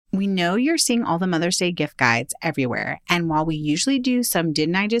We know you're seeing all the Mother's Day gift guides everywhere. And while we usually do some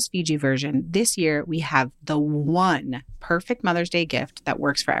Didn't I Just Feed You version, this year we have the one perfect Mother's Day gift that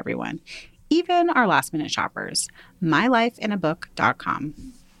works for everyone, even our last minute shoppers.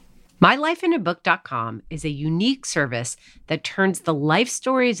 MyLifeInABook.com. MyLifeInABook.com is a unique service that turns the life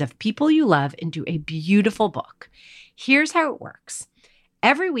stories of people you love into a beautiful book. Here's how it works.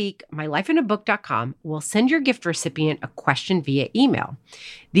 Every week, MyLifeInABook.com will send your gift recipient a question via email.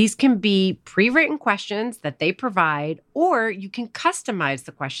 These can be pre-written questions that they provide, or you can customize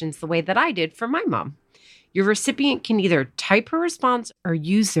the questions the way that I did for my mom. Your recipient can either type her response or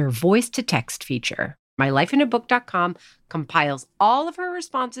use their voice-to-text feature. MyLifeInABook.com compiles all of her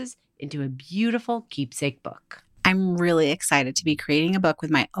responses into a beautiful keepsake book. I'm really excited to be creating a book with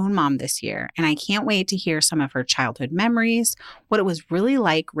my own mom this year, and I can't wait to hear some of her childhood memories, what it was really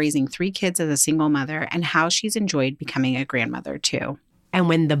like raising 3 kids as a single mother, and how she's enjoyed becoming a grandmother too. And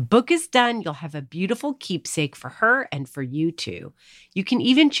when the book is done, you'll have a beautiful keepsake for her and for you too. You can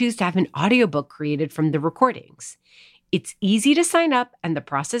even choose to have an audiobook created from the recordings. It's easy to sign up, and the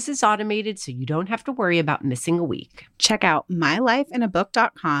process is automated, so you don't have to worry about missing a week. Check out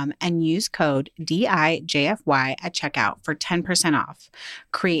MyLifeInABook.com and use code DIJFY at checkout for 10% off.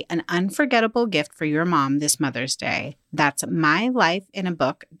 Create an unforgettable gift for your mom this Mother's Day. That's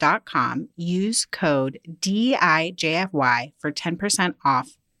MyLifeInABook.com. Use code DIJFY for 10%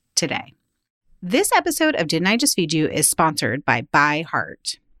 off today. This episode of Didn't I Just Feed You is sponsored by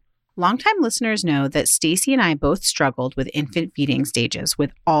ByHeart. Longtime listeners know that Stacy and I both struggled with infant feeding stages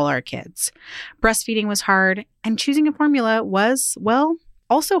with all our kids. Breastfeeding was hard, and choosing a formula was, well,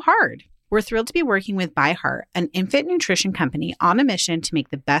 also hard. We're thrilled to be working with ByHeart, an infant nutrition company on a mission to make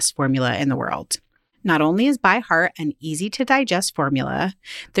the best formula in the world. Not only is ByHeart an easy-to-digest formula,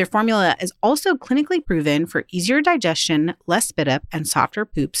 their formula is also clinically proven for easier digestion, less spit-up, and softer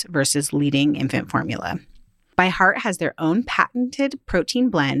poops versus leading infant formula. ByHeart has their own patented protein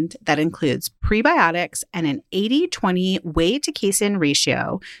blend that includes prebiotics and an 80-20 whey to casein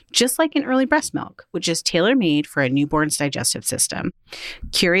ratio, just like in early breast milk, which is tailor-made for a newborn's digestive system.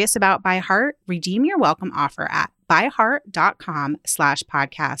 Curious about ByHeart? Redeem your welcome offer at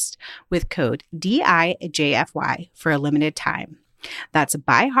byheart.com/podcast with code DIJFY for a limited time. That's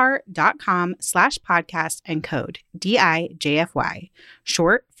byheart.com/podcast and code DIJFY,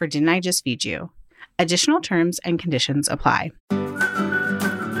 short for Didn't I Just Feed You? Additional terms and conditions apply.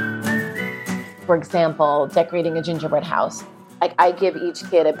 For example, decorating a gingerbread house. I give each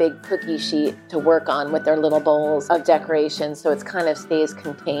kid a big cookie sheet to work on with their little bowls of decoration, so it kind of stays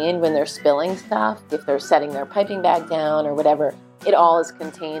contained when they're spilling stuff. If they're setting their piping bag down or whatever, it all is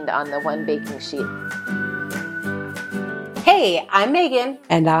contained on the one baking sheet. Hey, I'm Megan.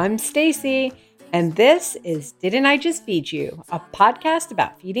 And I'm Stacy. And this is Didn't I Just Feed You? A podcast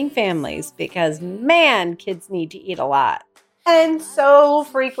about feeding families because, man, kids need to eat a lot. And so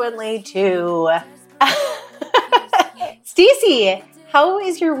frequently, too. Stacy, how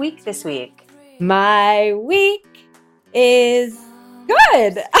is your week this week? My week is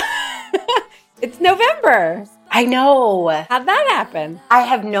good. It's November. I know. How'd that happen? I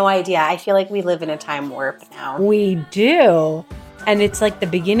have no idea. I feel like we live in a time warp now. We do. And it's like the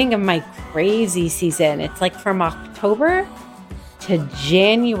beginning of my crazy season. It's like from October to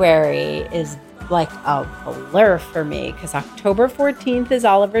January is like a blur for me because October 14th is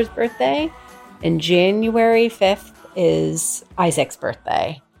Oliver's birthday and January 5th is Isaac's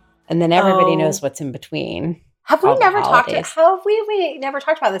birthday. And then everybody knows what's in between. Have we never talked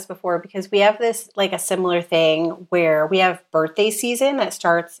about this before? Because we have this like a similar thing where we have birthday season that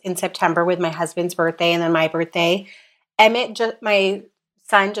starts in September with my husband's birthday and then my birthday. My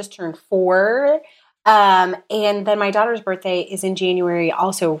son just turned 4, and then my daughter's birthday is in January,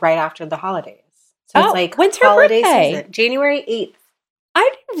 also right after the holidays. So it's like when's her holiday birthday? Season, January 8th.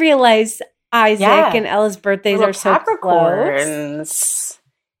 I didn't realize Isaac and Ella's birthdays are so Capricorns. Close.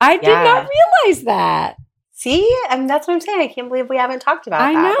 I did not realize that. See, and that's what I'm saying. I can't believe we haven't talked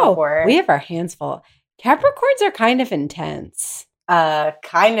about that before. We have our hands full. Capricorns are kind of intense.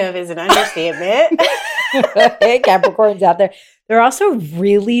 Kind of is an understatement. Hey, Capricorns out there. They're also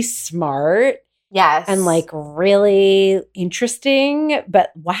really smart. Yes. And like really interesting.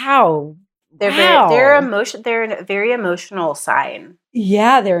 But wow. They're a very emotional sign.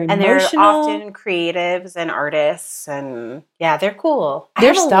 Yeah, they're emotional. And they're often creatives and artists. And yeah, they're cool.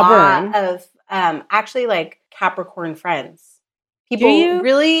 They're I have stubborn. a lot of actually like Capricorn friends. People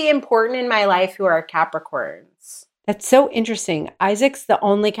really important in my life who are Capricorns. That's so interesting. Isaac's the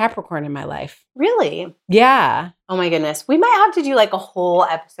only Capricorn in my life. Really? Yeah. Oh my goodness. We might have to do like a whole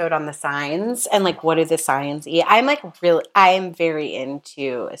episode on the signs and like what do the signs eat. I am very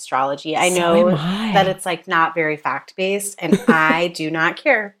into astrology. I know that it's like not very fact-based and I do not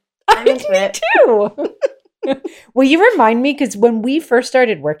care. I'm into it too. Well, you remind me because when we first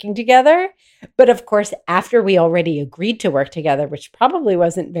started working together, but of course, after we already agreed to work together, which probably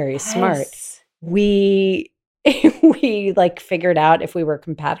wasn't very smart, we like figured out if we were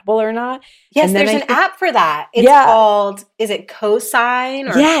compatible or not. Yes, and there's an app for that. It's called, is it CoSign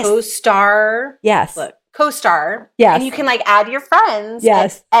or CoStar? Yes. Look, CoStar. Yes. And you can like add your friends.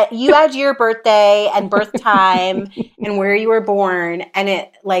 Yes. You add your birthday and birth time and where you were born. And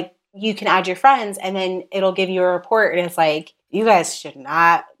it like, you can add your friends and then it'll give you a report. And it's like, you guys should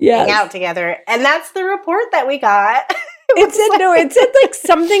not hang out together. And that's the report that we got. It said like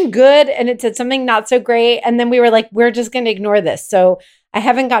something good and it said something not so great. And then we were like, we're just going to ignore this. So I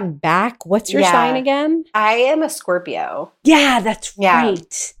haven't gotten back. What's your sign again? I am a Scorpio. Yeah, that's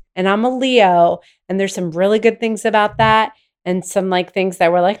right. And I'm a Leo. And there's some really good things about that. And some like things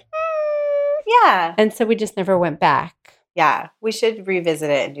that were like, yeah. And so we just never went back. Yeah, we should revisit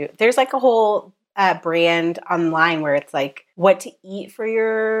it. And there's like a whole brand online where it's like what to eat for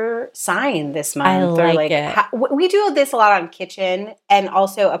your sign this month. I like it. We do this a lot on Kitchen and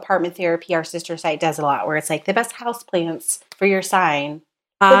also Apartment Therapy. Our sister site does a lot where it's like the best house plants for your sign.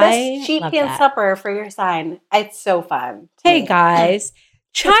 The best sheet pan supper for your sign. It's so fun. Hey guys,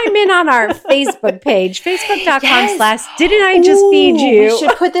 chime in on our Facebook page, facebook.com/Didn't I Just Feed You? We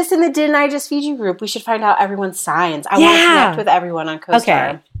should put this in the Didn't I Just Feed You group. We should find out everyone's signs. I want to connect with everyone on CoStar.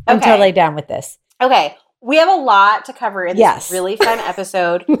 Okay. I'm totally down with this. Okay. We have a lot to cover in this really fun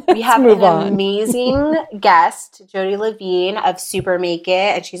episode. We have an amazing guest, Jody Levine of Super Make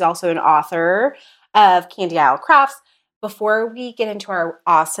It, and she's also an author of Candy Isle Crafts. Before we get into our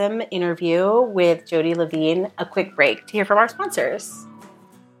awesome interview with Jody Levine, a quick break to hear from our sponsors.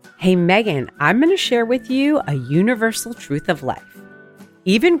 Hey, Megan, I'm going to share with you a universal truth of life.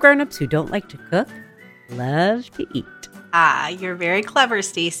 Even grown-ups who don't like to cook love to eat. Ah, you're very clever,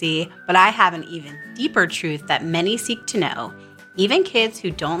 Stacy, but I have an even deeper truth that many seek to know. Even kids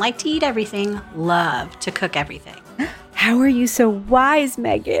who don't like to eat everything love to cook everything. How are you so wise,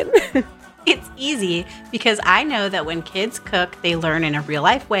 Megan? It's easy because I know that when kids cook, they learn in a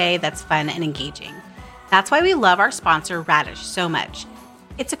real-life way that's fun and engaging. That's why we love our sponsor, Radish, so much.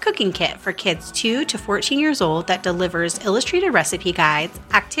 It's a cooking kit for kids 2 to 14 years old that delivers illustrated recipe guides,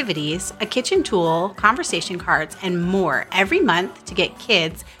 activities, a kitchen tool, conversation cards, and more every month to get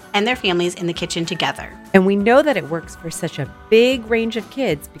kids and their families in the kitchen together. And we know that it works for such a big range of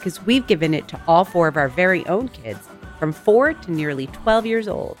kids because we've given it to all 4 of our very own kids, from 4 to nearly 12 years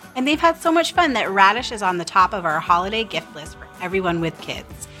old. And they've had so much fun that Radish is on the top of our holiday gift list for everyone with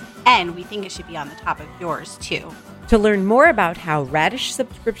kids. And we think it should be on the top of yours, too. To learn more about how Radish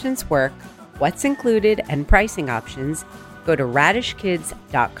subscriptions work, what's included, and pricing options, go to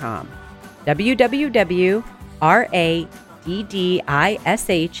radishkids.com.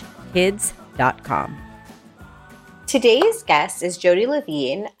 www.radishkids.com. Today's guest is Jody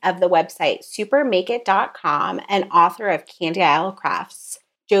Levine of the website supermakeit.com and author of Candy Isle Crafts.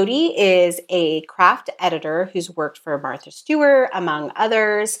 Jody is a craft editor who's worked for Martha Stewart, among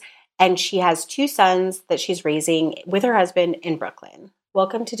others, and she has 2 sons that she's raising with her husband in Brooklyn.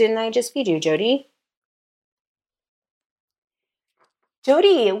 Welcome to Didn't I Just Feed You, Jody?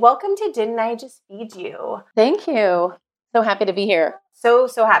 Jody, welcome to Didn't I Just Feed You? Thank you. So happy to be here. So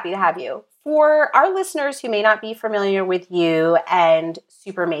happy to have you. For our listeners who may not be familiar with you and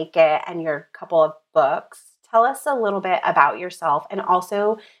Super Make It and your couple of books, tell us a little bit about yourself and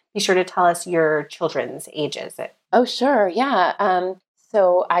also be sure to tell us your children's ages. Oh, sure. Yeah.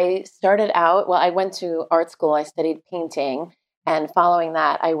 So I started out, I went to art school. I studied painting. And following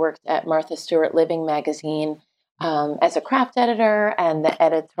that, I worked at Martha Stewart Living magazine as a craft editor and the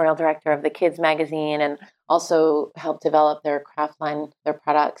editorial director of the kids magazine, and also helped develop their craft line, their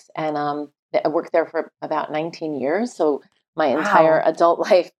products. And I worked there for about 19 years. So my entire adult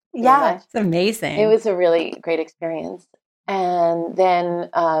life. Yeah, it's amazing. It was a really great experience. And then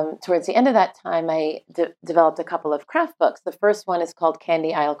towards the end of that time, I developed a couple of craft books. The first one is called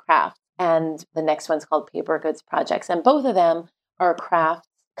Candy Isle Crafts, and the next one's called Paper Goods Projects. And both of them are crafts,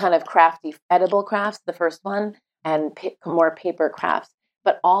 kind of crafty, edible crafts, the first one, and more paper crafts.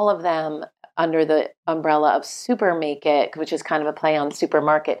 But all of them under the umbrella of Super Make It, which is kind of a play on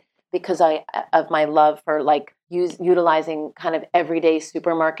supermarket, because of my love for utilizing kind of everyday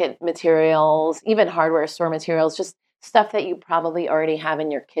supermarket materials, even hardware store materials, just stuff that you probably already have in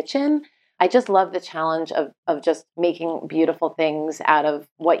your kitchen. I just love the challenge of just making beautiful things out of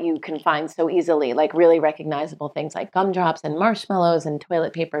what you can find so easily, like really recognizable things like gumdrops and marshmallows and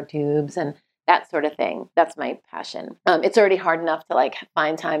toilet paper tubes and that sort of thing. That's my passion. It's already hard enough to like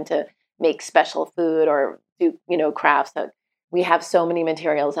find time to make special food or do, crafts. So we have so many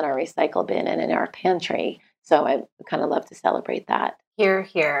materials in our recycle bin and in our pantry. So I kind of love to celebrate that.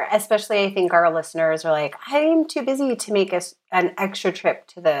 Here. Especially, I think our listeners are like, I'm too busy to make an extra trip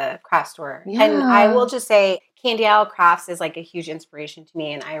to the craft store. Yeah. And I will just say, Candy Owl Crafts is like a huge inspiration to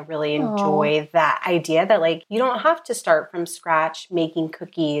me. And I really enjoy that idea that like, you don't have to start from scratch making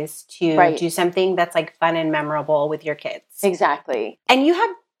cookies to do something that's like fun and memorable with your kids. Exactly. And you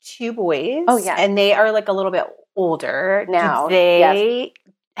have 2 boys. Oh, yeah. And they are like a little bit older now.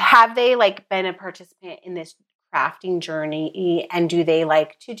 Have they like been a participant in this crafting journey, and do they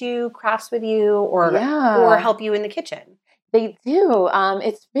like to do crafts with you or help you in the kitchen? They do.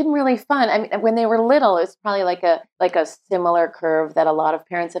 It's been really fun. I mean, when they were little, it's probably like a similar curve that a lot of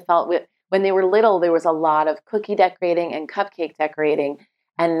parents have felt with. When they were little, there was a lot of cookie decorating and cupcake decorating,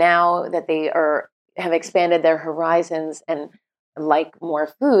 and now that they have expanded their horizons and like more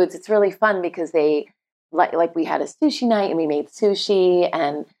foods, it's really fun because they like we had a sushi night and we made sushi,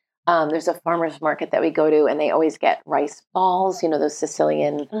 and there's a farmer's market that we go to, and they always get rice balls, those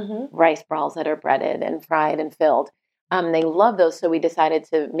Sicilian rice balls that are breaded and fried and filled. They love those, so we decided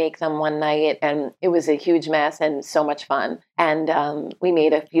to make them one night, and it was a huge mess and so much fun. And we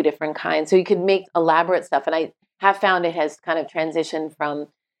made a few different kinds, so you could make elaborate stuff. And I have found it has kind of transitioned from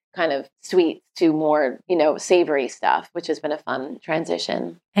kind of sweet to more, savory stuff, which has been a fun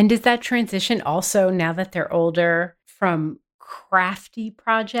transition. And does that transition also, now that they're older, from crafty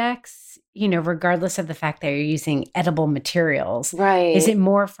projects, regardless of the fact that you're using edible materials? Right. Is it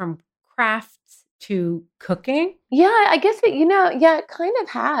more from crafts to cooking? Yeah, I guess it kind of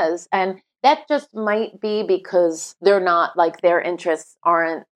has. And that just might be because they're not like their interests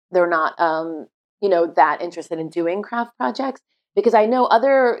they're not, that interested in doing craft projects. Because I know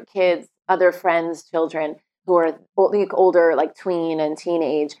other kids, other friends, children who are older, like tween and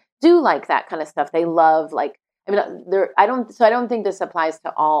teenage, do like that kind of stuff. They love I don't think this applies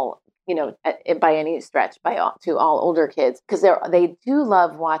to all, by any stretch, to all older kids, because they do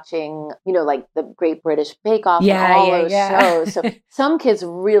love watching, like the Great British Bake Off and all those shows. So some kids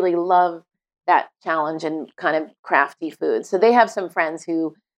really love that challenge and kind of crafty food. So they have some friends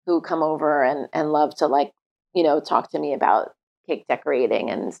who come over and love to talk to me about cake decorating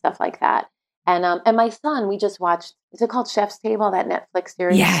and stuff like that. And my son, we just watched, is it called Chef's Table, that Netflix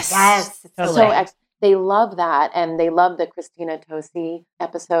series? Yes. So they love that, and they love the Christina Tosi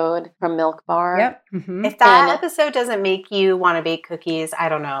episode from Milk Bar. Yep. Mm-hmm. If that episode doesn't make you want to bake cookies, I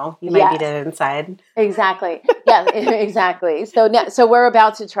don't know. You might beat it inside. Exactly. Yeah, exactly. So we're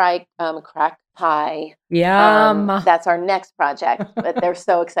about to try crack pie. Yum. That's our next project, but they're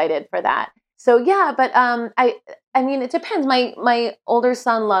so excited for that. So yeah, but I mean, it depends. My older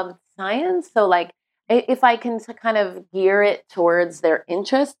son loved science, so like if I can kind of gear it towards their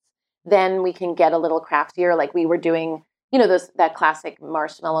interests, then we can get a little craftier. Like we were doing, that classic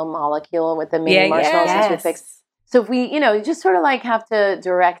marshmallow molecule with the mini marshmallows and toothpicks. So if we, just sort of like have to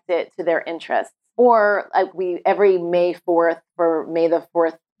direct it to their interests. Or like every May 4th for May the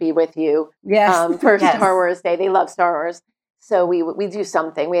 4th be with you. Yes. For Star Wars Day. They love Star Wars. So we do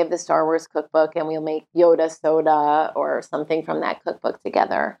something. We have the Star Wars cookbook, and we'll make Yoda soda or something from that cookbook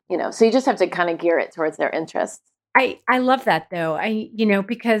together. So you just have to kind of gear it towards their interests. I love that though.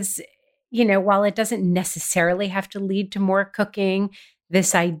 Because, while it doesn't necessarily have to lead to more cooking,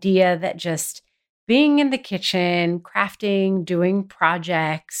 this idea that just being in the kitchen, crafting, doing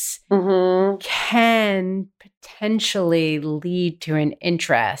projects can potentially lead to an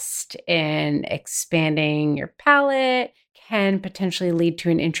interest in expanding your palate, can potentially lead to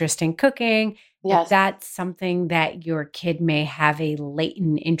an interest in cooking. Yes. If that's something that your kid may have a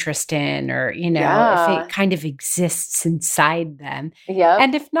latent interest in, or, if it kind of exists inside them. Yep.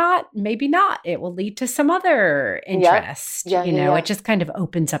 And if not, maybe not. It will lead to some other interest. It just kind of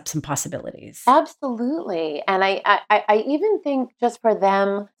opens up some possibilities. Absolutely. And I even think just for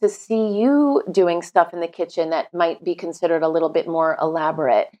them to see you doing stuff in the kitchen that might be considered a little bit more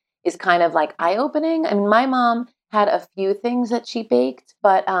elaborate is kind of like eye-opening. I mean, my mom had a few things that she baked,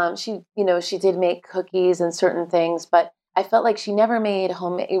 but she did make cookies and certain things, but I felt like she never made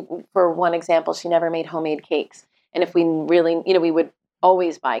homemade, for one example, she never made homemade cakes. And if we really, we would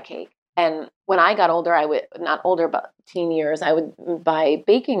always buy cake. And when I got older, not older, but teen years, I would buy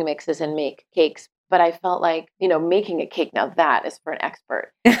baking mixes and make cakes. but I felt like, making a cake, now that is for an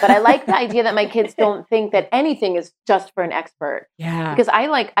expert. But I like the idea that my kids don't think that anything is just for an expert. Yeah. Because I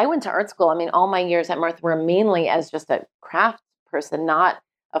went to art school. I mean, all my years at Martha were mainly as just a craft person, not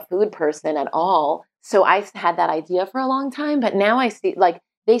a food person at all. So I had that idea for a long time, but now I see,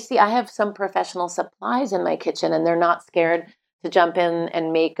 I have some professional supplies in my kitchen, and they're not scared to jump in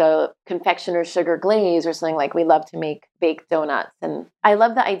and make a confectioner's sugar glaze or something. Like, we love to make baked donuts. And I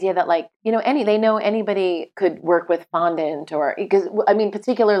love the idea that they know anybody could work with fondant, or because, I mean,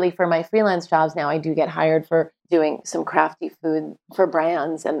 particularly for my freelance jobs now, I do get hired for doing some crafty food for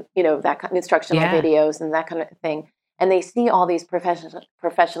brands and, that kind of instructional videos and that kind of thing. And they see all these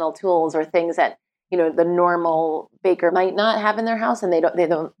professional tools or things that, the normal baker might not have in their house, and they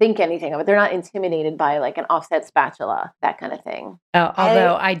don't think anything of it. They're not intimidated by like an offset spatula, that kind of thing.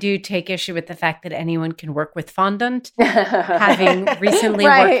 Although I do take issue with the fact that anyone can work with fondant, having recently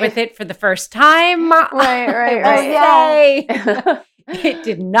worked with it for the first time. Right. Yay! It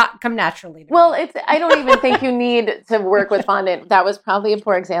did not come naturally to me. I don't even think you need to work with fondant. That was probably a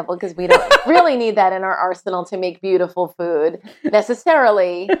poor example, because we don't really need that in our arsenal to make beautiful food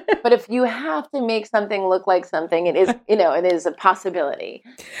necessarily. But if you have to make something look like something, it is, it is a possibility.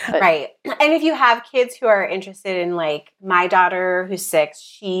 Right. And if you have kids who are interested in, like, my daughter who's 6,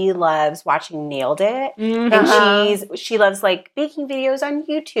 she loves watching Nailed It. Mm-hmm. And she loves like baking videos on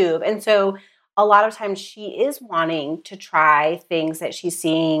YouTube. And so a lot of times she is wanting to try things that she's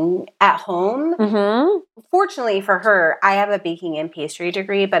seeing at home. Mm-hmm. Fortunately for her, I have a baking and pastry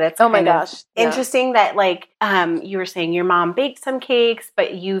degree, but it's interesting that, like, you were saying your mom baked some cakes,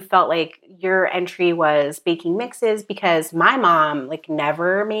 but you felt like your entry was baking mixes, because my mom, like,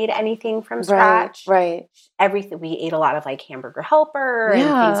 never made anything from scratch. Right. Everything, we ate a lot of like Hamburger Helper and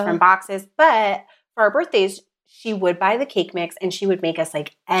things from boxes, but for our birthdays, she would buy the cake mix and she would make us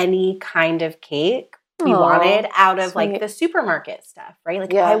like any kind of cake we wanted out of like the supermarket stuff, right?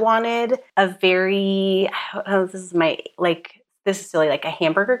 Like, I wanted a very, this is silly, like a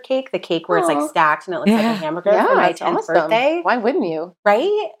hamburger cake, the cake where it's like stacked and it looks like a hamburger for my 10th birthday. Why wouldn't you?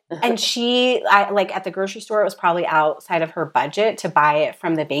 Right? And like at the grocery store, it was probably outside of her budget to buy it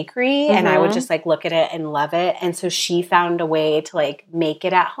from the bakery. Mm-hmm. And I would just like look at it and love it. And so she found a way to like make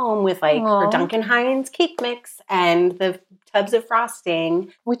it at home with like her Duncan Hines cake mix and the tubs of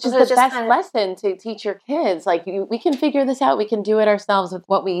frosting. Which is the best lesson to teach your kids. Like, we can figure this out. We can do it ourselves with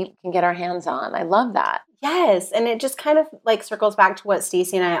what we can get our hands on. I love that. Yes. And it just kind of like circles back to what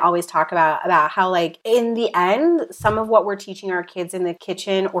Stacey and I always talk about how, like, in the end, some of what we're teaching our kids in the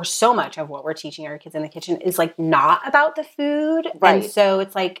kitchen, or so much of what we're teaching our kids in the kitchen, is like not about the food. Right. And so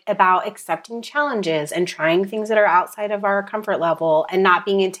it's like about accepting challenges and trying things that are outside of our comfort level and not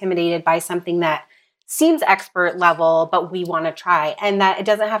being intimidated by something that seems expert level, but we want to try, and that it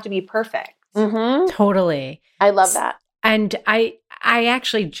doesn't have to be perfect. Mm-hmm. Totally. I love that. And I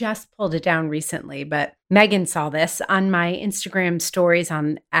actually just pulled it down recently, but Megan saw this on my Instagram stories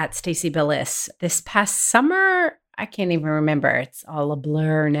at Stacey Billis this past summer. I can't even remember. It's all a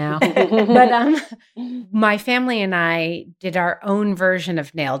blur now. But my family and I did our own version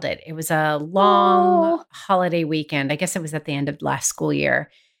of Nailed It. It was a long holiday weekend. I guess it was at the end of last school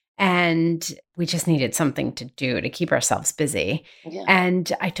year. And we just needed something to do to keep ourselves busy. Yeah.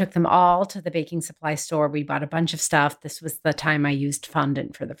 And I took them all to the baking supply store. We bought a bunch of stuff. This was the time I used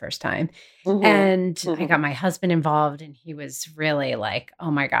fondant for the first time. Mm-hmm. And I got my husband involved, and he was really like, oh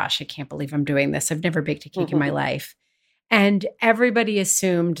my gosh, I can't believe I'm doing this. I've never baked a cake in my life. And everybody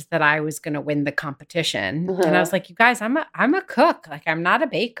assumed that I was going to win the competition. Mm-hmm. And I was like, you guys, I'm a cook. Like, I'm not a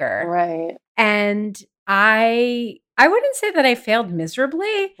baker. Right. And I wouldn't say that I failed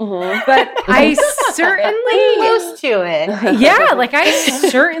miserably, but I certainly close to it. Yeah, like I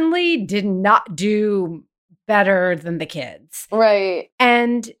certainly did not do better than the kids. Right.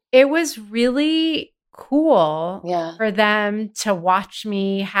 And it was really cool for them to watch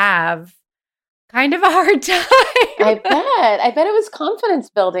me have kind of a hard time. I bet it was confidence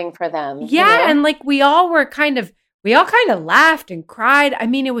building for them. Yeah, and like we all kind of laughed and cried. I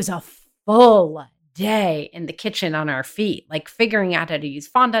mean, it was a full day in the kitchen on our feet, like figuring out how to use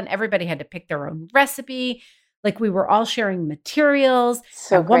fondant. Everybody had to pick their own recipe. Like, we were all sharing materials.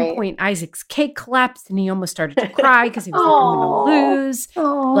 So at one point, Isaac's cake collapsed and he almost started to cry because he was like, I'm going to lose.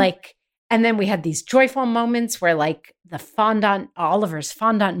 Like, and then we had these joyful moments where like the fondant, Oliver's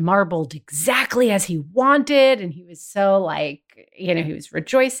fondant marbled exactly as he wanted. And he was so like, he was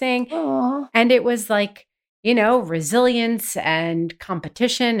rejoicing. Aww. And it was like, resilience and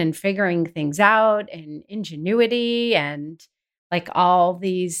competition and figuring things out and ingenuity and like all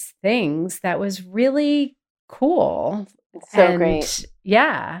these things that was really cool. It's so great.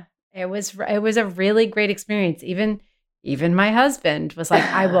 Yeah. It was a really great experience. Even my husband was like,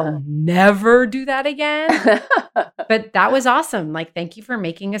 I will never do that again. But that was awesome. Like, thank you for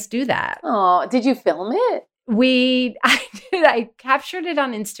making us do that. Oh, did you film it? I captured it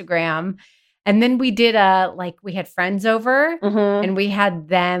on Instagram. And then we did we had friends over and we had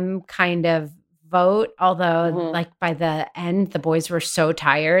them kind of vote. Although like by the end, the boys were so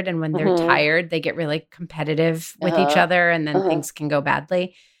tired. And when they're tired, they get really competitive with each other and then things can go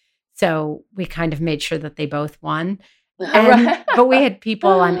badly. So we kind of made sure that they both won. But we had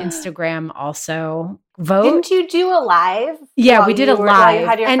people on Instagram also vote. Didn't you do a live? Yeah, we did a live. While you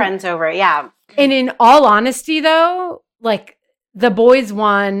had your friends over. Yeah. And in all honesty, though, like the boys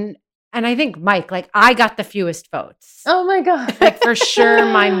won. And I think, Mike, like I got the fewest votes. Oh my God. Like for sure,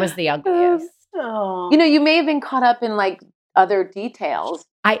 mine was the ugliest. Oh. You know, you may have been caught up in like other details.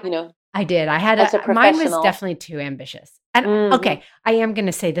 I did. I had mine was definitely too ambitious. And okay, I am going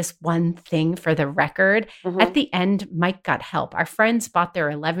to say this one thing for the record. At the end, Mike got help. Our friends brought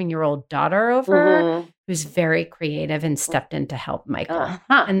their 11-year-old daughter over, who's very creative and stepped in to help Michael.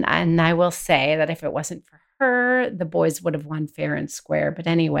 And I will say that if it wasn't for her, the boys would have won fair and square. But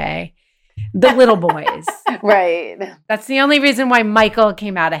anyway, the little boys. Right. That's the only reason why Michael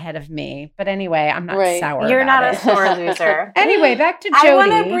came out ahead of me. But anyway, I'm not sour. You're not a sore loser. Anyway, back to Jody. I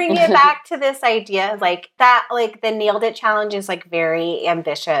want to bring it back to this idea, like that, like the Nailed It challenge is like very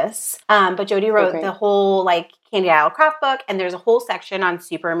ambitious. But Jody wrote the whole like Candy Aisle craft book, and there's a whole section on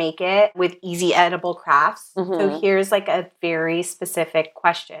Super Make It with easy edible crafts. So here's like a very specific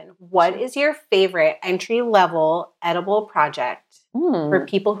question. What is your favorite entry-level edible project for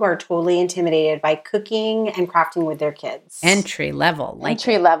people who are totally intimidated by cooking and crafting with their kids? Entry level.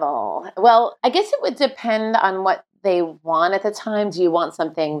 Well, I guess it would depend on what they want at the time. Do you want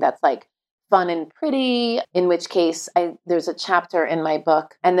something that's like fun and pretty? In which case, there's a chapter in my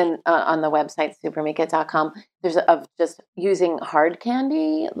book, and then on the website supermakeit.com, there's of just using hard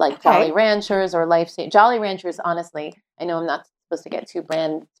candy like Jolly Ranchers or Lifesaver. Jolly Ranchers, honestly, I know I'm not supposed to get too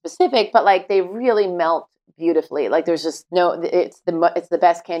brand specific, but like they really melt beautifully. Like there's just it's the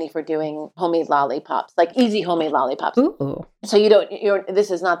best candy for doing homemade lollipops, like easy homemade lollipops. Ooh. So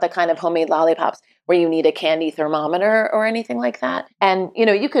this is not the kind of homemade lollipops where you need a candy thermometer or anything like that. And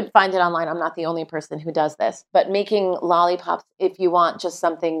you could find it online. I'm not the only person who does this, but making lollipops, if you want just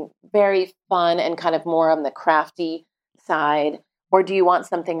something very fun and kind of more on the crafty side, or do you want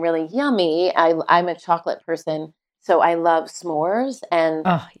something really yummy? I'm a chocolate person. So I love s'mores, and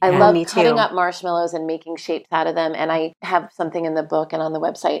I love cutting up marshmallows and making shapes out of them. And I have something in the book and on the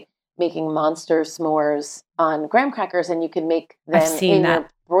website making monster s'mores on graham crackers, and you can make them in your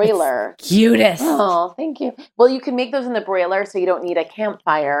broiler. It's cutest. Oh, thank you. Well, you can make those in the broiler, so you don't need a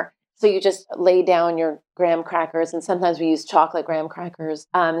campfire. So you just lay down your graham crackers, and sometimes we use chocolate graham crackers,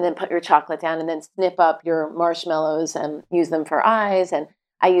 and then put your chocolate down, and then snip up your marshmallows and use them for eyes. And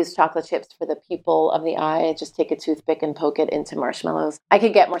I use chocolate chips for the pupil of the eye. I just take a toothpick and poke it into marshmallows. I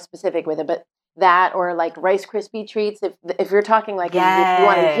could get more specific with it, but that or like Rice Krispie treats. If you're talking like if you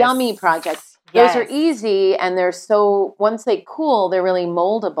want a yummy project, those are easy, and they're so, once they cool, they're really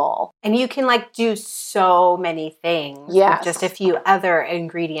moldable. And you can like do so many things with just a few other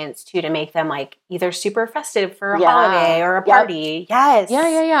ingredients too to make them like either super festive for a holiday or a party. Yes.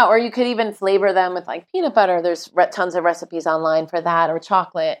 Yeah. Or you could even flavor them with like peanut butter. There's tons of recipes online for that, or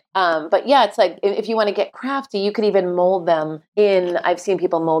chocolate. But yeah, it's like if you want to get crafty, you could even mold them in, I've seen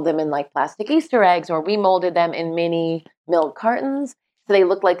people mold them in like plastic Easter eggs, or we molded them in mini milk cartons. So they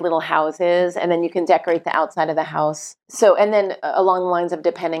look like little houses, and then you can decorate the outside of the house. So, and then along the lines of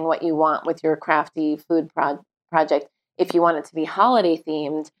depending what you want with your crafty food project, if you want it to be holiday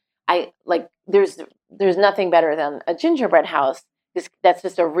themed, there's nothing better than a gingerbread house. That's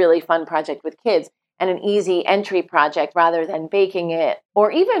just a really fun project with kids, and an easy entry project rather than baking it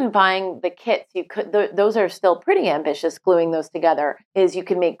or even buying the kits. You could those are still pretty ambitious. Gluing those together is you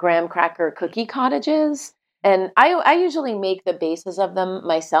can make graham cracker cookie cottages. And I usually make the bases of them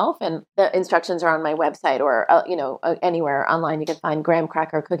myself, and the instructions are on my website or, anywhere online you can find graham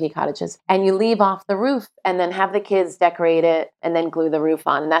cracker cookie cottages. And you leave off the roof and then have the kids decorate it and then glue the roof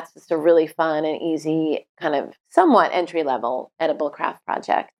on. And that's just a really fun and easy kind of somewhat entry-level edible craft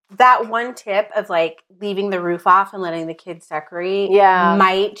project. That one tip of like leaving the roof off and letting the kids decorate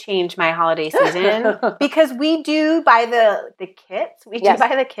might change my holiday season because we do buy the kits. We do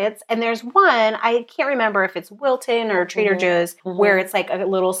buy the kits, and there's one, I can't remember if it's Wilton or Trader Joe's, where it's like a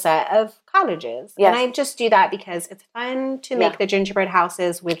little set of cottages. Yes. And I just do that because it's fun to make the gingerbread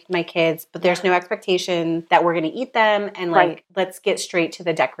houses with my kids, but there's no expectation that we're going to eat them, and like let's get straight to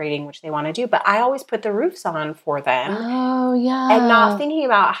the decorating, which they want to do. But I always put the roofs on for them. Oh, yeah. And not thinking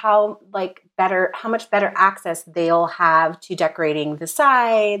about how much better access they'll have to decorating the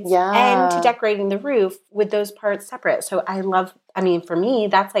sides and to decorating the roof with those parts separate. So for me,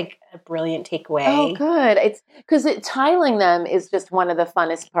 that's like a brilliant takeaway. Oh, good. It's because tiling them is just one of the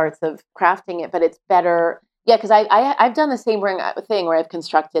funnest parts of crafting it, but it's better. Yeah, because I've done the same thing where I've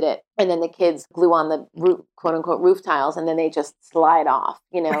constructed it, and then the kids glue on the roof, quote unquote roof tiles, and then they just slide off,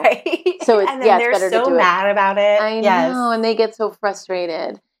 Right. So it's they're better so to do mad about it. I know, and they get so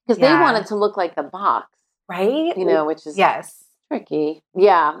frustrated because they want it to look like the box, right? Which is tricky.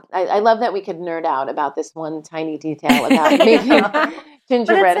 Yeah, I love that we could nerd out about this one tiny detail about making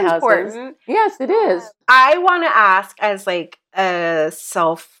gingerbread houses. Important. Yes, it is. I want to ask, as like a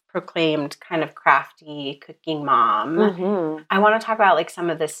self-proclaimed kind of crafty cooking mom, I want to talk about like some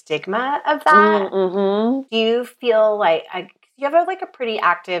of the stigma of that. Do you feel like you have a pretty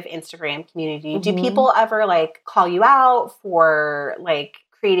active Instagram community? Do people ever like call you out for like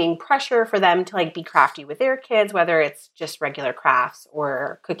creating pressure for them to like be crafty with their kids, whether it's just regular crafts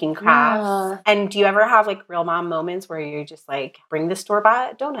or cooking crafts? Yeah. And do you ever have like real mom moments where you just like bring the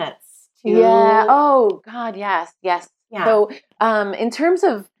store-bought donuts to... Yeah. Oh God. Yes. Yeah. So, in terms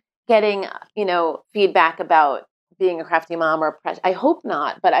of getting, feedback about being a crafty mom or pressure, I hope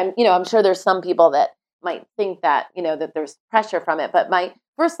not, but I'm sure there's some people that might think that, that there's pressure from it. But my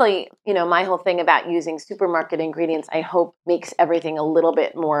whole thing about using supermarket ingredients, I hope makes everything a little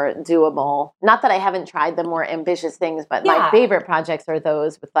bit more doable. Not that I haven't tried the more ambitious things, but my favorite projects are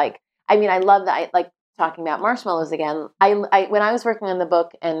those with I love that. I like talking about marshmallows again. When I was working on the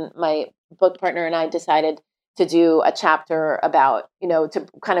book and my book partner and I decided to do a chapter about, to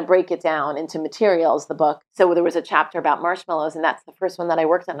kind of break it down into materials, the book. So there was a chapter about marshmallows, and that's the first one that I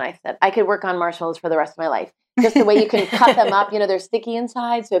worked on. And I said, I could work on marshmallows for the rest of my life. Just the way you can cut them up, they're sticky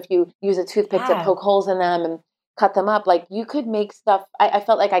inside. So if you use a toothpick to poke holes in them and cut them up, like you could make stuff. I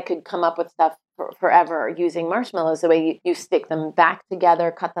felt like I could come up with stuff forever using marshmallows, the way you stick them back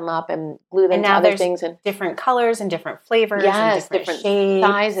together, cut them up, and glue them to other things. And different colors and different flavors and different shapes.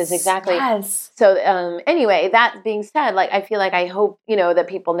 Sizes, exactly. Yes. So anyway, that being said, I feel like I hope, that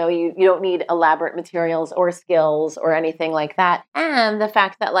people know you don't need elaborate materials or skills or anything like that. And the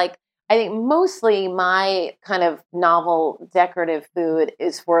fact that I think mostly my kind of novel decorative food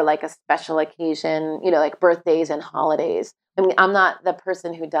is for a special occasion, like birthdays and holidays. I mean, I'm not the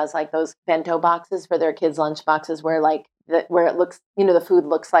person who does those bento boxes for their kids' lunch boxes where where it looks, the food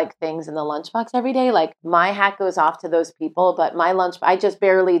looks like things in the lunchbox every day. My hat goes off to those people, but I just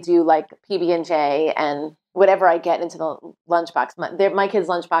barely do PB&J and whatever I get into the lunchbox. My kids'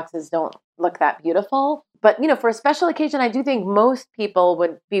 lunchboxes don't look that beautiful. But, for a special occasion, I do think most people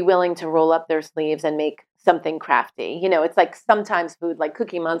would be willing to roll up their sleeves and make something crafty. It's sometimes food, like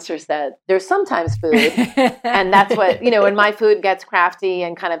Cookie Monster said, there's sometimes food. And that's what, when my food gets crafty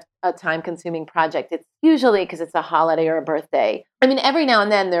and kind of a time-consuming project, it's usually because it's a holiday or a birthday. I mean, every now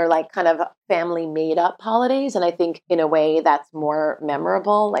and then they're kind of family made-up holidays. And I think in a way that's more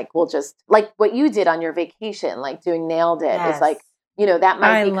memorable. We'll just, what you did on your vacation, doing Nailed It is that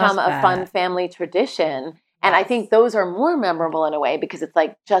might become a fun family tradition. And I think those are more memorable in a way because it's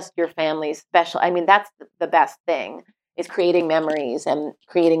just your family's special. I mean, that's the best thing is creating memories and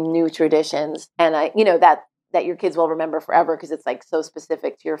creating new traditions. And that your kids will remember forever because it's so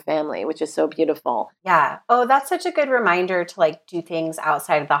specific to your family, which is so beautiful. Yeah. Oh, that's such a good reminder to do things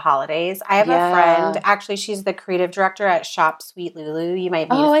outside of the holidays. I have a friend, actually, she's the creative director at Shop Sweet Lulu. You might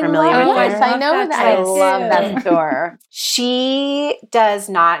be familiar with her. Yes, I know that. I love that store. She does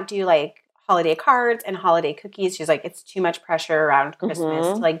not do holiday cards and holiday cookies. She's it's too much pressure around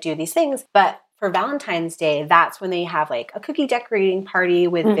Christmas to do these things. But for Valentine's Day, that's when they have a cookie decorating party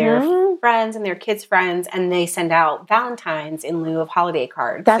with their friends and their kids' friends, and they send out Valentines in lieu of holiday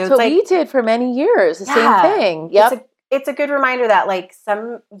cards. That's what we did for many years. The same thing. Yep. It's a good reminder that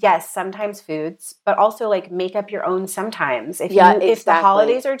sometimes foods, but also make up your own sometimes. If the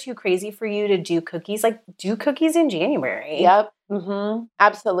holidays are too crazy for you to do cookies, do cookies in January. Yep. Mm-hmm.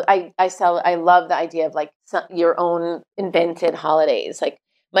 Absolutely. I love the idea of your own invented holidays.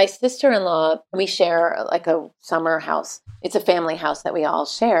 My sister-in-law, we share a summer house. It's a family house that we all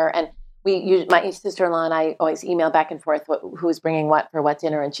share. And my sister-in-law and I always email back and forth who's bringing what for what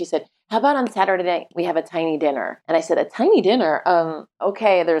dinner. And she said, how about on Saturday night we have a tiny dinner? And I said, a tiny dinner?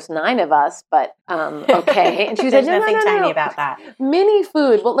 Okay, there's 9 of us, but okay. And she said, no, nothing tiny about that. Mini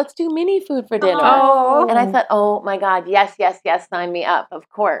food. Well, let's do mini food for dinner. Oh. And I thought, oh my God, yes, sign me up, of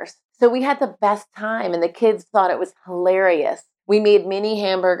course. So we had the best time and the kids thought it was hilarious. We made mini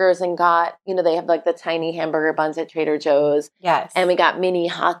hamburgers and got, they have the tiny hamburger buns at Trader Joe's. Yes. And we got mini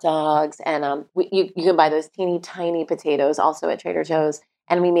hot dogs and you can buy those teeny tiny potatoes also at Trader Joe's.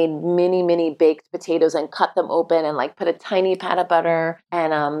 And we made mini baked potatoes and cut them open and like put a tiny pat of butter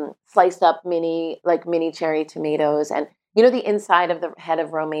and sliced up mini cherry tomatoes. And you know the inside of the head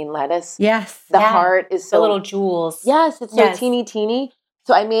of romaine lettuce? Yes. The heart is so... The little jewels. Yes, it's so teeny.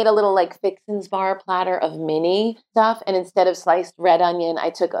 So I made a little like Fixin's bar platter of mini stuff. And instead of sliced red onion,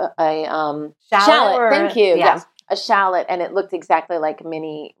 I took a shallot. Thank you. Yes, a shallot. And it looked exactly like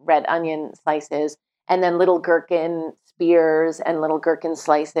mini red onion slices. And then little gherkin spears and little gherkin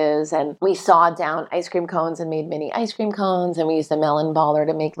slices. And we sawed down ice cream cones and made mini ice cream cones. And we used a melon baller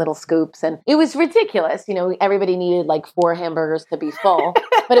to make little scoops. And it was ridiculous. You know, everybody needed like 4 hamburgers to be full.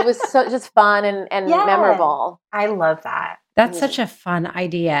 But it was so just fun and memorable. I love that. That's such a fun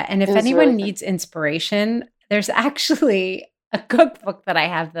idea. And if anyone really needs inspiration, there's actually a cookbook that I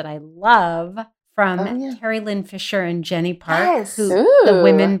have that I love from Terry Lynn Fisher and Jenny Park, the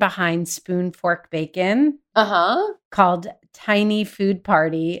women behind Spoon Fork Bacon, called Tiny Food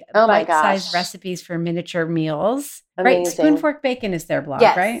Party, Bite-Sized Recipes for Miniature Meals. Amazing. Right? Spoon Fork Bacon is their blog,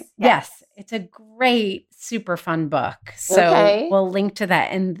 right? Yes. It's a great, super fun book. So we'll link to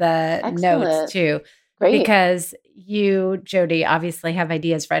that in the notes too. Great. Because you, Jody, obviously have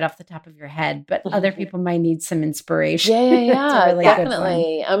ideas right off the top of your head, but other people might need some inspiration. Yeah, really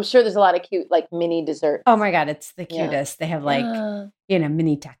definitely. I'm sure there's a lot of cute, like mini dessert. Oh my God, it's the cutest. They have like,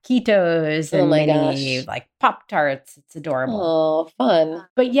 mini taquitos and mini like Pop-Tarts. It's adorable. Oh, fun.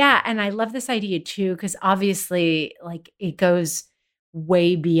 But yeah, and I love this idea too, because obviously like it goes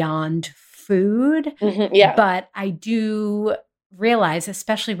way beyond food. But I do realize,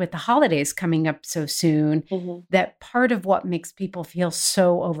 especially with the holidays coming up so soon, that part of what makes people feel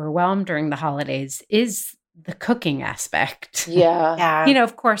so overwhelmed during the holidays is the cooking aspect. Yeah. You know,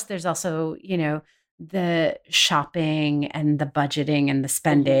 of course, there's also, you know, the shopping and the budgeting and the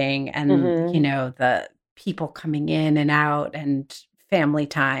spending and, you know, the people coming in and out and family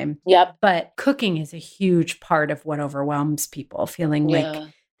time. Yep. But cooking is a huge part of what overwhelms people, feeling like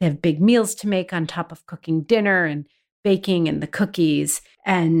they have big meals to make on top of cooking dinner and baking and the cookies.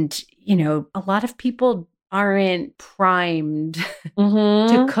 And, you know, a lot of people aren't primed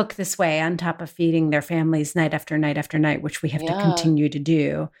to cook this way on top of feeding their families night after night after night, which we have to continue to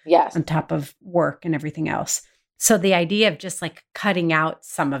do on top of work and everything else. So the idea of just like cutting out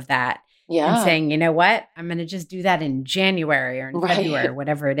some of that and saying, you know what, I'm going to just do that in January or in February, or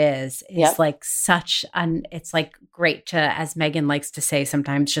whatever it is like it's like great to, as Megan likes to say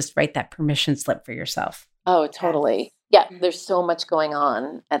sometimes, just write that permission slip for yourself. Oh, totally. Yeah, there's so much going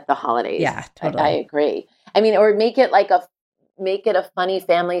on at the holidays. Yeah, totally. I agree. I mean, or make it a funny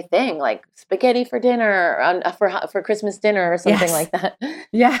family thing, like spaghetti for dinner, for Christmas dinner or something like that.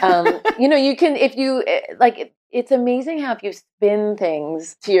 Yeah. You know, you can, if you like, it's amazing how if you spin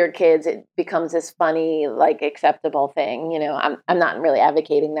things to your kids, it becomes this funny, like acceptable thing. You know, I'm not really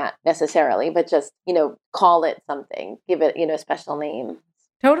advocating that necessarily, but just, you know, call it something, give it, you know, a special name.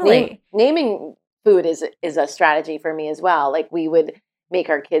 Totally. Naming food is a strategy for me as well. Like we would make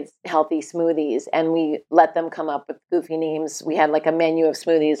our kids healthy smoothies and we let them come up with goofy names. We had like a menu of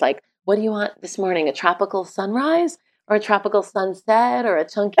smoothies, like, what do you want this morning? A tropical sunrise or a tropical sunset or a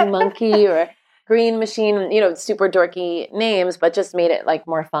chunky monkey or a green machine, you know, super dorky names, but just made it like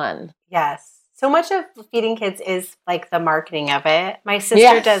more fun. Yes. So much of feeding kids is like the marketing of it. My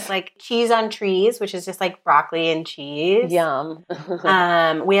sister does like cheese on trees, which is just like broccoli and cheese. Yum.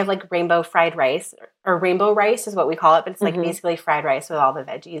 We have like rainbow fried rice, or rainbow rice is what we call it, but it's like basically fried rice with all the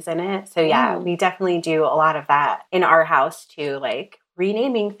veggies in it. So yeah, we definitely do a lot of that in our house too, like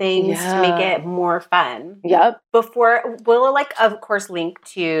renaming things to make it more fun. Yep. We'll like, of course, link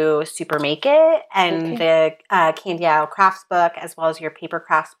to Super Make It and the Candy Isle Crafts book, as well as your paper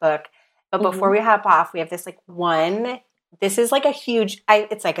crafts book. But before we hop off, we have this like this is like a huge,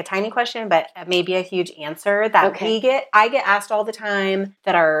 it's like a tiny question, but maybe a huge answer that I get asked all the time,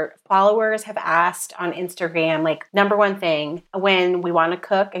 that our followers have asked on Instagram, like number one thing, when we want to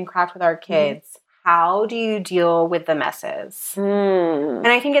cook and craft with our kids, how do you deal with the messes? And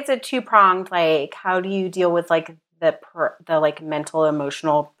I think it's a two-pronged, like, how do you deal with like the like mental,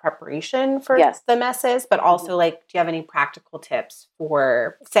 emotional preparation for the messes, but also like, do you have any practical tips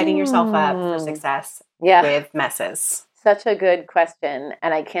for setting yourself up for success with messes? Such a good question.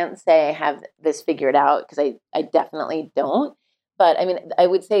 And I can't say I have this figured out because I definitely don't. But I mean, I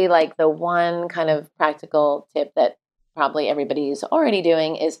would say like the one kind of practical tip that probably everybody's already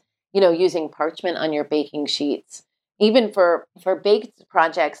doing is, you know, using parchment on your baking sheets, even for baked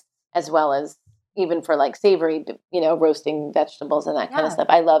projects as well as even for like savory, you know, roasting vegetables and that kind of stuff.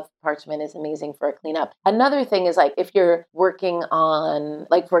 I love parchment. Is amazing for a cleanup. Another thing is like if you're working on,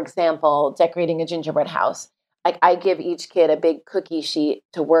 like, for example, decorating a gingerbread house, Like I give each kid a big cookie sheet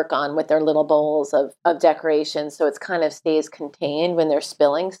to work on with their little bowls of decoration. So it's kind of stays contained when they're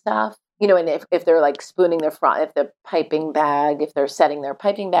spilling stuff. And if they're like spooning if the piping bag, if they're setting their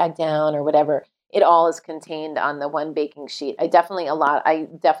piping bag down or whatever, it all is contained on the one baking sheet. I definitely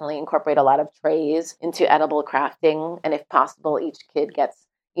incorporate a lot of trays into edible crafting. And if possible, each kid gets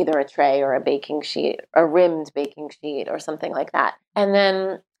either a tray or a baking sheet, a rimmed baking sheet or something like that. And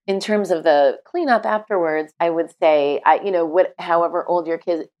then in terms of the cleanup afterwards, I would say, however old your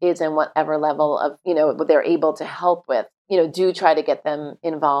kid is and whatever level of, what they're able to help with, do try to get them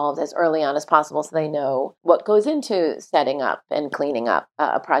involved as early on as possible so they know what goes into setting up and cleaning up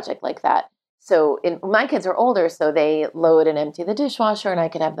a project like that. So my kids are older, so they load and empty the dishwasher and I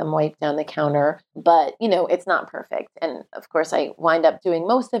could have them wipe down the counter. But, it's not perfect. And of course, I wind up doing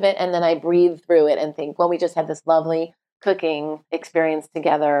most of it. And then I breathe through it and think, well, we just had this lovely cooking experience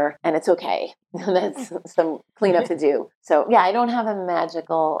together and it's okay. That's some cleanup to do. So yeah, I don't have a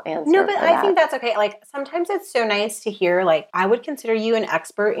magical answer. No, but I think that's okay. Like sometimes it's so nice to hear, like, I would consider you an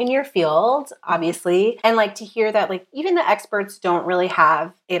expert in your field, obviously. And like to hear that like even the experts don't really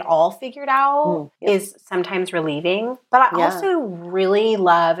have it all figured out is sometimes relieving. But I also really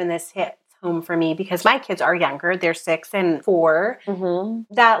love, and this hits home for me because my kids are younger, they're 6 and 4,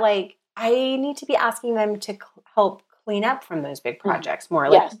 that like I need to be asking them to help clean up from those big projects more.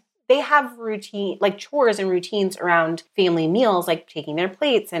 Like they have routine, like chores and routines around family meals, like taking their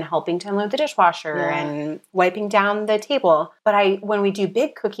plates and helping to unload the dishwasher and wiping down the table. But when we do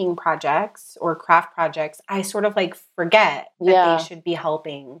big cooking projects or craft projects, I sort of like forget that they should be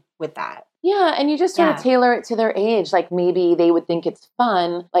helping with that. Yeah, and you just sort of tailor it to their age. Like maybe they would think it's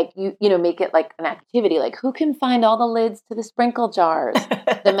fun. Like you make it like an activity. Like who can find all the lids to the sprinkle jars,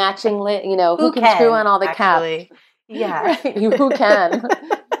 the matching lid. Who can screw on all the caps. Yeah, right. Who can?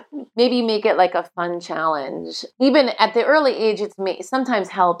 Maybe make it like a fun challenge. Even at the early age, sometimes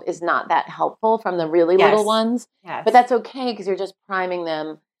help is not that helpful from the really little ones. Yes. But that's okay because you're just priming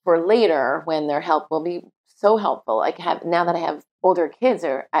them for later when their help will be so helpful. Like now that I have older kids,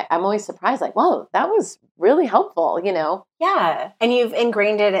 I'm always surprised. Like, whoa, that was really helpful. Yeah, and you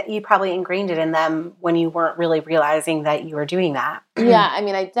probably ingrained it in them when you weren't really realizing that you were doing that. Yeah, I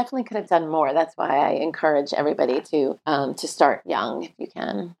mean, I definitely could have done more. That's why I encourage everybody to start young if you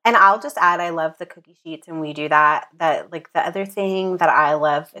can. And I'll just add, I love the cookie sheets, and we do that. That like the other thing that I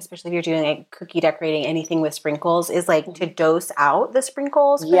love, especially if you're doing like cookie decorating, anything with sprinkles, is like to dose out the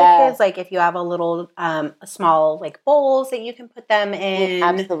sprinkles for the kids. Like if you have a little small like bowls that you can put them in,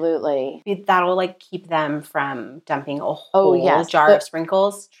 absolutely, that'll like keep them from dumping a whole jar of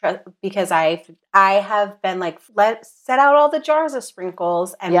sprinkles. Because I have been like set out all the jars of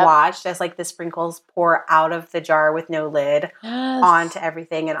sprinkles and watched as like the sprinkles pour out of the jar with no lid onto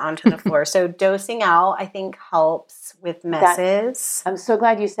everything and onto the floor. So dosing out, I think, helps with messes. I'm so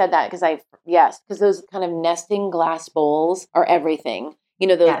glad you said that because those kind of nesting glass bowls are everything.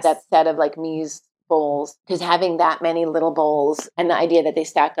 That set of like Mies bowls, because having that many little bowls and the idea that they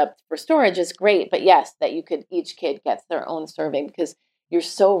stack up for storage is great. But yes, that each kid gets their own serving, because you're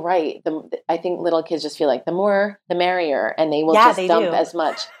so right. I think little kids just feel like the more, the merrier, and they will just dump as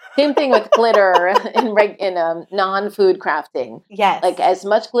much. Same thing with glitter in non-food crafting. Yes. Like as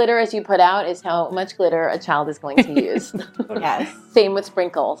much glitter as you put out is how much glitter a child is going to use. Yes. Same with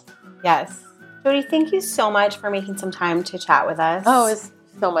sprinkles. Yes. Jody, thank you so much for making some time to chat with us. Oh, it was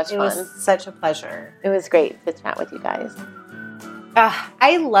so much fun. It was such a pleasure. It was great to chat with you guys.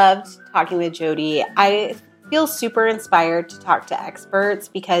 I loved talking with Jody. I feel super inspired to talk to experts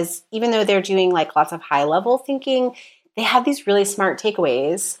because even though they're doing like lots of high level thinking, they have these really smart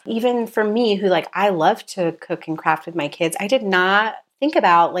takeaways. Even for me, who like I love to cook and craft with my kids, I did not think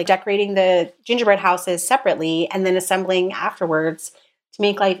about like decorating the gingerbread houses separately and then assembling afterwards to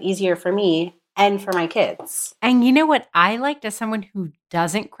make life easier for me and for my kids. And you know what I liked as someone who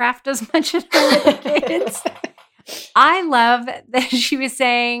doesn't craft as much as her kids? I love that she was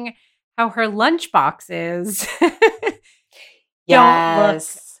saying how her lunch boxes don't look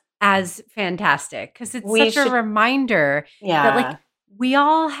as fantastic, because it's such a reminder that like we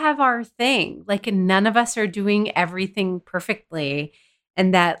all have our thing, like, and none of us are doing everything perfectly,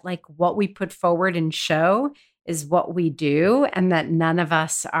 and that like what we put forward and show is what we do, and that none of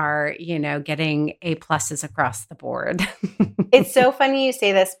us are, getting A+ across the board. It's so funny you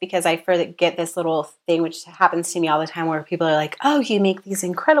say this because I forget this little thing, which happens to me all the time, where people are like, oh, you make these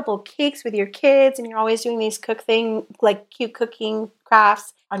incredible cakes with your kids and you're always doing these cute cooking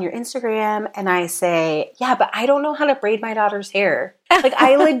crafts on your Instagram. And I say, yeah, but I don't know how to braid my daughter's hair. Like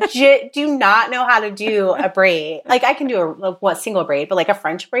I legit do not know how to do a braid. Like I can do a single braid, but like a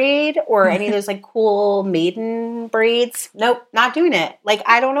French braid or any of those like cool maiden braids. Nope, not doing it. Like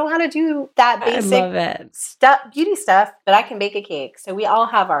I don't know how to do that basic stuff, beauty stuff, but I can bake a cake. So we all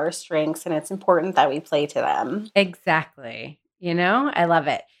have our strengths and it's important that we play to them. Exactly. You know, I love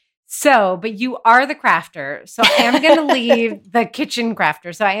it. So, but you are the crafter. So I am going to leave the kitchen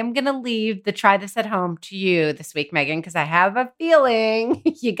crafter. So I am going to leave the try this at home to you this week, Megan, because I have a feeling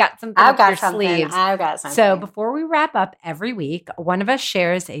you got something up your sleeves. I've got something. So before we wrap up every week, one of us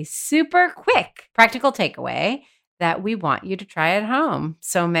shares a super quick practical takeaway that we want you to try at home.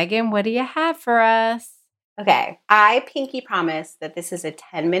 So Megan, what do you have for us? Okay. I pinky promise that this is a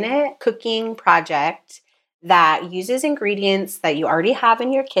 10-minute cooking project that uses ingredients that you already have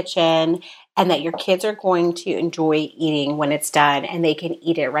in your kitchen and that your kids are going to enjoy eating when it's done and they can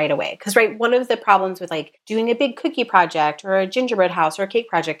eat it right away. Because, right, one of the problems with like doing a big cookie project or a gingerbread house or a cake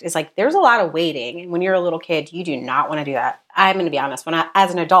project is like there's a lot of waiting. And when you're a little kid, you do not want to do that. I'm going to be honest.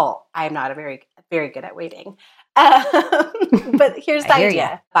 As an adult, I am not very good at waiting. But here's the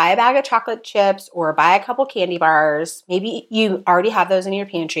idea. Buy a bag of chocolate chips or buy a couple candy bars. Maybe you already have those in your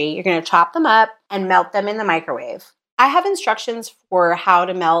pantry. You're going to chop them up and melt them in the microwave. I have instructions for how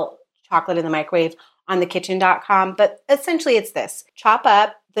to melt chocolate in the microwave on thekitchen.com, but essentially it's this. Chop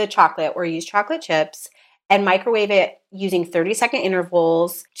up the chocolate or use chocolate chips and microwave it using 30-second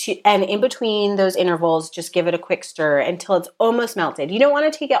intervals. And in between those intervals, just give it a quick stir until it's almost melted. You don't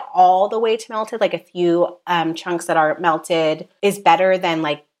want to take it all the way to melted. Like a few chunks that are melted is better than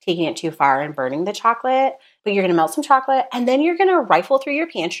like taking it too far and burning the chocolate. But you're going to melt some chocolate and then you're going to rifle through your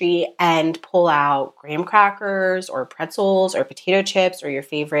pantry and pull out graham crackers or pretzels or potato chips or your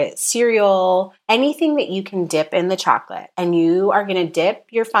favorite cereal, anything that you can dip in the chocolate. And you are going to dip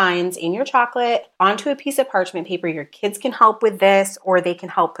your finds in your chocolate onto a piece of parchment paper. Your kids can help with this or they can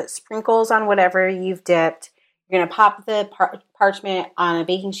help put sprinkles on whatever you've dipped. You're going to pop the parchment on a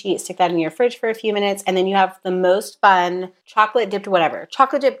baking sheet, stick that in your fridge for a few minutes, and then you have the most fun chocolate-dipped whatever.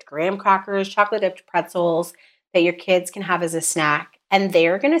 Chocolate-dipped graham crackers, chocolate-dipped pretzels that your kids can have as a snack. And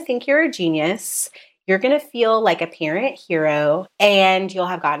they're going to think you're a genius. You're going to feel like a parent hero, and you'll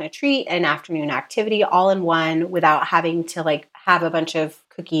have gotten a treat, an afternoon activity all in one without having to like have a bunch of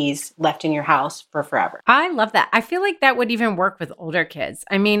cookies left in your house for forever. I love that. I feel like that would even work with older kids.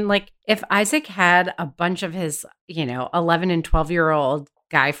 I mean, like if Isaac had a bunch of his, 11 and 12-year-old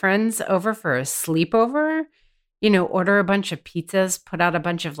guy friends over for a sleepover, order a bunch of pizzas, put out a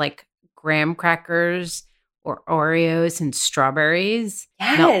bunch of like graham crackers or Oreos and strawberries,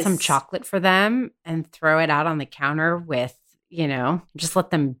 melt some chocolate for them and throw it out on the counter with, just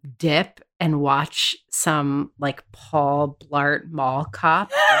let them dip and watch some like Paul Blart Mall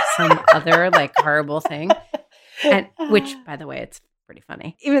Cop or some other like horrible thing. And which, by the way, it's pretty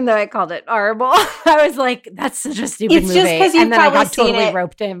funny. Even though I called it horrible, I was like, that's such a stupid movie. Just because you've and then I got seen totally it.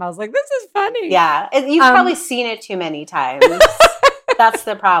 Roped in. I was like, this is funny. Yeah. You've probably seen it too many times. That's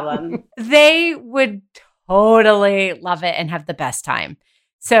the problem. They would totally love it and have the best time.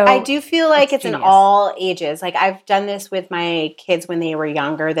 So I do feel like it's in genius. all ages. Like I've done this with my kids when they were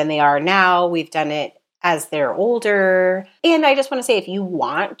younger than they are now. We've done it as they're older. And I just want to say, if you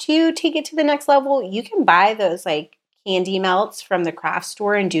want to take it to the next level, you can buy those like candy melts from the craft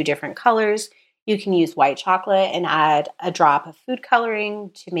store and do different colors. You can use white chocolate and add a drop of food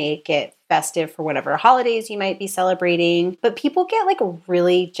coloring to make it festive for whatever holidays you might be celebrating. But people get like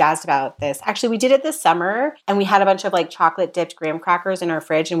really jazzed about this. Actually, we did it this summer and we had a bunch of like chocolate dipped graham crackers in our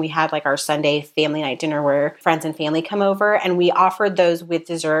fridge and we had like our Sunday family night dinner where friends and family come over and we offered those with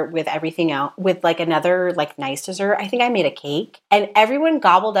dessert with everything else, with like another like nice dessert. I think I made a cake and everyone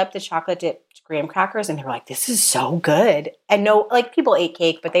gobbled up the chocolate dipped graham crackers and they were like, this is so good. And no, like people ate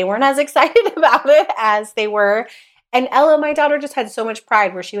cake, but they weren't as excited about it as they were. And Ella, my daughter, just had so much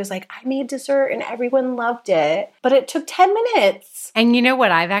pride where she was like, I made dessert and everyone loved it, but it took 10 minutes. And you know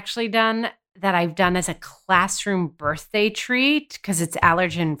what I've actually done that I've done as a classroom birthday treat because it's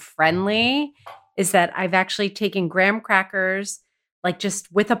allergen friendly is that I've actually taken graham crackers, like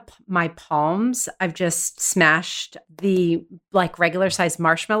just with my palms, I've just smashed the like regular size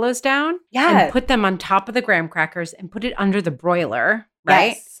marshmallows down and put them on top of the graham crackers and put it under the broiler,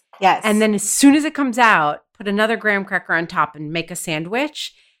 right? Yes. And then as soon as it comes out, put another graham cracker on top and make a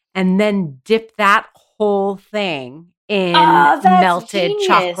sandwich and then dip that whole thing in melted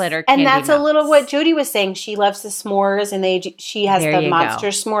chocolate or candy And that's melts. a little what Jody was saying. She loves the s'mores and she has the monster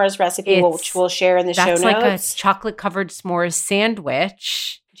s'mores recipe, which we'll share in the show notes. That's like a chocolate covered s'mores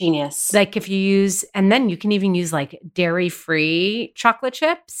sandwich Genius. Like if you use, and then you can even use like dairy-free chocolate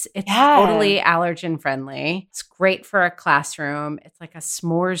chips. It's totally allergen friendly. It's great for a classroom. It's like a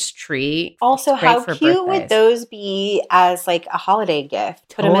s'mores treat. Also, how cute would those be as like a holiday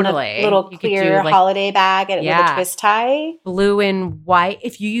gift? Put them in a little clear holiday bag with a twist tie. Blue and white.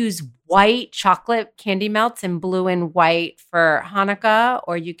 If you use white chocolate candy melts and blue and white for Hanukkah,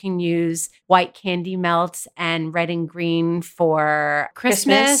 or you can use white candy melts and red and green for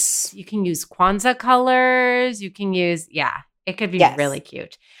Christmas. You can use Kwanzaa colors. You can use, it could be really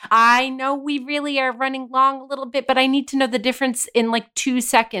cute. I know we really are running long a little bit, but I need to know the difference in like 2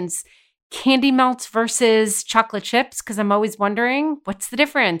 seconds. Candy melts versus chocolate chips, because I'm always wondering, what's the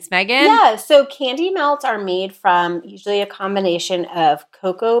difference, Megan? Yeah, so candy melts are made from usually a combination of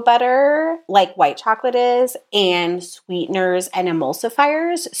cocoa butter, like white chocolate is, and sweeteners and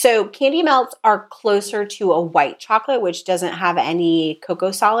emulsifiers. So candy melts are closer to a white chocolate, which doesn't have any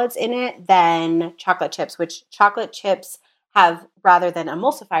cocoa solids in it, than chocolate chips, which chocolate chips have, rather than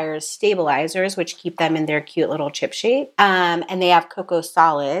emulsifiers, stabilizers, which keep them in their cute little chip shape. And they have cocoa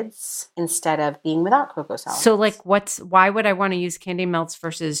solids instead of being without cocoa solids. So like why would I want to use candy melts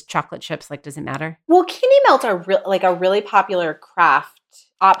versus chocolate chips? Like, does it matter? Well, candy melts are like a really popular craft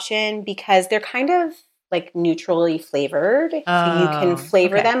option because they're kind of like neutrally flavored. So you can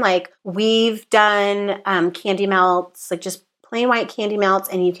flavor them. Like we've done candy melts, like just plain white candy melts,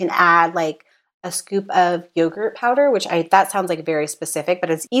 and you can add like a scoop of yogurt powder, which that sounds like very specific,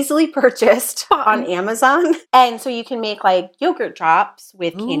 but it's easily purchased on Amazon. And so you can make like yogurt drops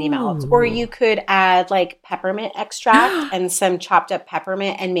with candy melts, or you could add like peppermint extract and some chopped up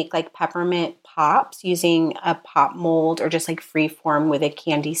peppermint and make like peppermint pops using a pop mold or just like free form with a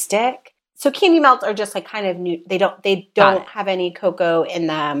candy stick. So candy melts are just like kind of new. They don't have any cocoa in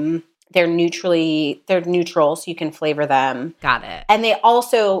them. They're neutral, so you can flavor them. Got it. And they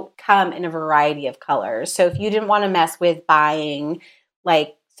also come in a variety of colors. So if you didn't want to mess with buying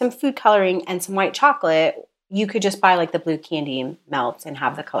like some food coloring and some white chocolate, you could just buy like the blue candy melts and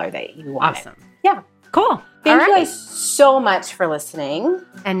have the color that you want. Awesome. Yeah. Cool. Thank you guys so much for listening.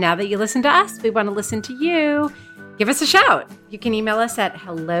 And now that you listen to us, we want to listen to you. Give us a shout. You can email us at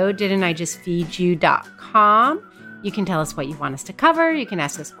hello.didn'tijustfeedyou.com. You can tell us what you want us to cover. You can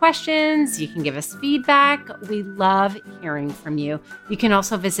ask us questions. You can give us feedback. We love hearing from you. You can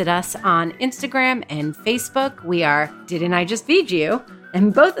also visit us on Instagram and Facebook. We are Didn't I Just Feed You?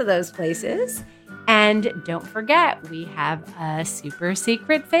 In both of those places. And don't forget, we have a super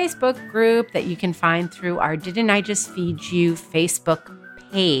secret Facebook group that you can find through our Didn't I Just Feed You Facebook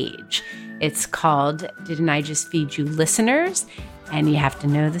page. It's called Didn't I Just Feed You Listeners? And you have to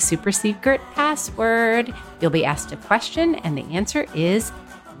know the super secret password. You'll be asked a question, and the answer is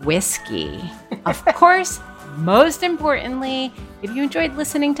whiskey. Of course, most importantly, if you enjoyed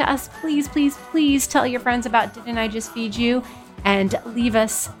listening to us, please, please, please tell your friends about Didn't I Just Feed You? And leave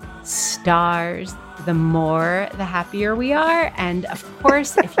us stars. The more, the happier we are. And of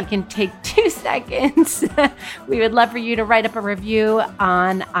course, if you can take 2 seconds, we would love for you to write up a review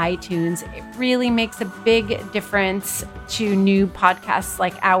on iTunes. It really makes a big difference to new podcasts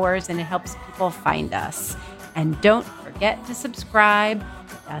like ours, and it helps people find us. And don't forget to subscribe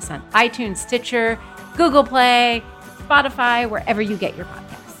to us on iTunes, Stitcher, Google Play, Spotify, wherever you get your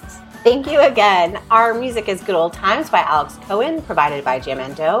podcasts. Thank you again. Our music is Good Old Times by Alex Cohen, provided by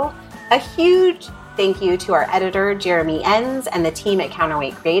Jamendo. A huge thank you to our editor, Jeremy Enns, and the team at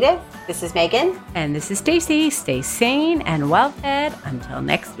Counterweight Creative. This is Megan. And this is Stacy. Stay sane and well-fed until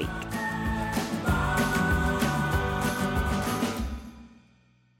next week.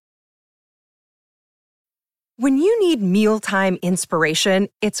 When you need mealtime inspiration,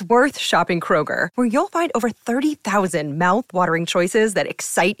 it's worth shopping Kroger, where you'll find over 30,000 mouth-watering choices that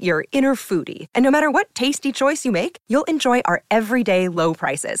excite your inner foodie. And no matter what tasty choice you make, you'll enjoy our everyday low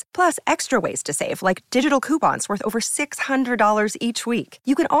prices, plus extra ways to save, like digital coupons worth over $600 each week.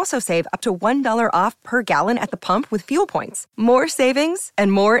 You can also save up to $1 off per gallon at the pump with fuel points. More savings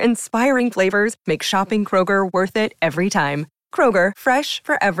and more inspiring flavors make shopping Kroger worth it every time. Kroger, fresh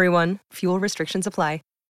for everyone. Fuel restrictions apply.